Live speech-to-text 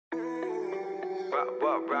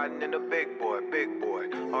Riding in a big boy,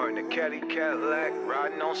 or in a caddy Cadillac,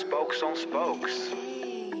 riding on spokes. I'm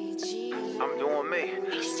doing me,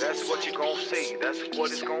 that's what you gon' see, that's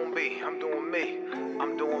what it's gon' be. I'm doing me,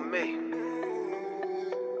 I'm doing me,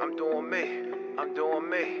 I'm doing me, I'm doing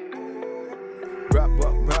me.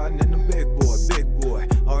 Riding in a big boy,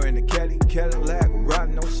 or in a caddy Cadillac,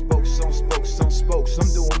 riding on spokes. I'm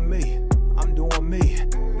doing me, I'm doing me,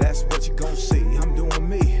 that's what you gon' see. I'm doing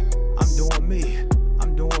me, I'm doing me,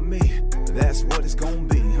 I'm doing me, that's what it's gon'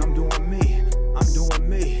 be. I'm doing me, I'm doing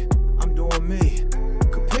me, I'm doing me.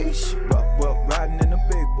 Capiche? Riding in a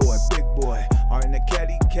big boy, or in a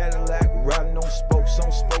caddy Cadillac, riding on spokes.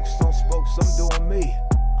 I'm doing me,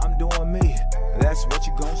 I'm doing me, that's what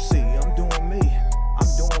you gon' see. I'm doing me, I'm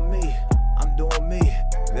doing me, I'm doing me,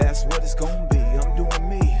 that's what it's gon' be. I'm doing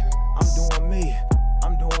me, I'm doing me,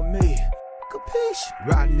 I'm doing me. Capiche?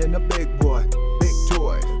 Riding in a big boy, big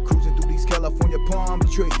toy, cruising through these California palm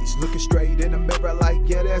trees, looking straight in the mirror like,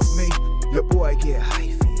 yeah, that's me. Your boy get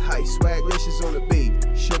hyphy, high swaglicious on the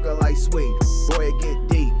beat, sugar like sweet. Boy, it get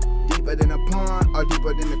deep, deeper than a pond or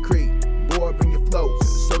deeper than a creek. Boy, bring your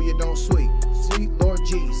floats so you don't sweep. Sweet Lord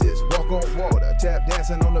Jesus, walk on water, tap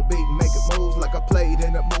dancing on the beat, making moves like I played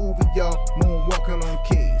in a movie, y'all. Moonwalking on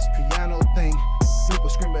keys, piano thing, people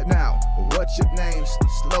screaming now. What's your name?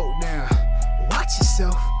 Slow down, watch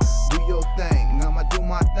yourself, do your thing. I'ma do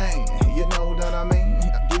my thing, you know that I mean.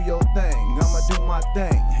 Do your thing, I'ma do my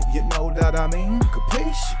thing, you know that I mean.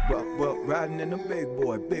 Capiche? Riding in a big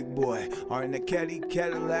boy, or in a caddy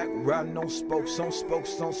Cadillac, riding on spokes.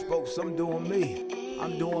 I'm doing me,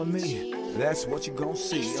 I'm doing me, that's what you gon'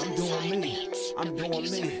 see. I'm doing me, I'm doing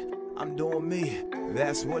me, I'm doing me,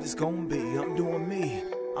 that's what it's gon' be. I'm doing me,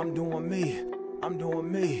 I'm doing me, I'm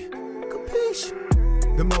doing me. Capiche?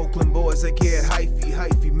 Them Oakland boys, they get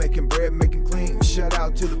hyphy, making bread, making clean. Shout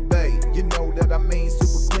out to the Bay, you know that I mean.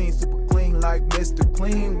 Super clean, like Mr.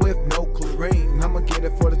 Clean with no chlorine. I'ma get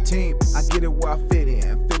it for the team, I get it where I fit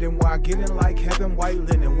in where I get in like heaven, white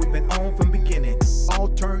linen. We've been on from beginning, all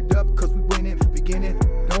turned up cause we winning. Beginning,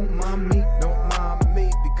 don't mind me,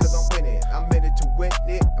 because I'm winning. I'm in it to win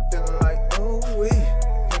it, I'm feeling like, ooh wee,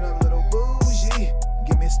 feeling a little bougie.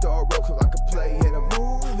 Give me a star roll so I can play in a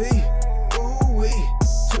movie. Ooh wee,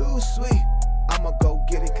 too sweet, I'ma go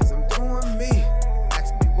get it cause I'm doing me.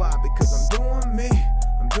 Ask me why, because I'm doing me,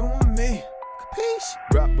 I'm doing me. Capiche?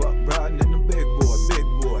 Riding in a big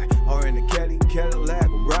boy, or in a caddy Cadillac,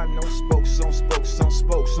 riding on spokes. I'm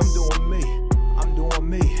doing me, I'm doing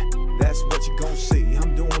me, that's what you gon' see.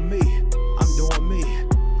 I'm doing me, I'm doing me,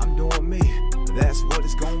 I'm doing me, that's what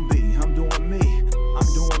it's gon' be. I'm doing me, I'm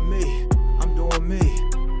doing me, I'm doing me.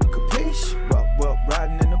 Capiche?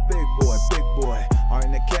 Riding in a big boy, or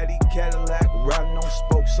in a caddy Cadillac, riding on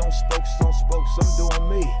spokes. I'm doing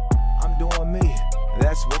me, I'm doing me,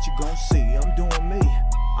 that's what you gon' see. I'm doing me,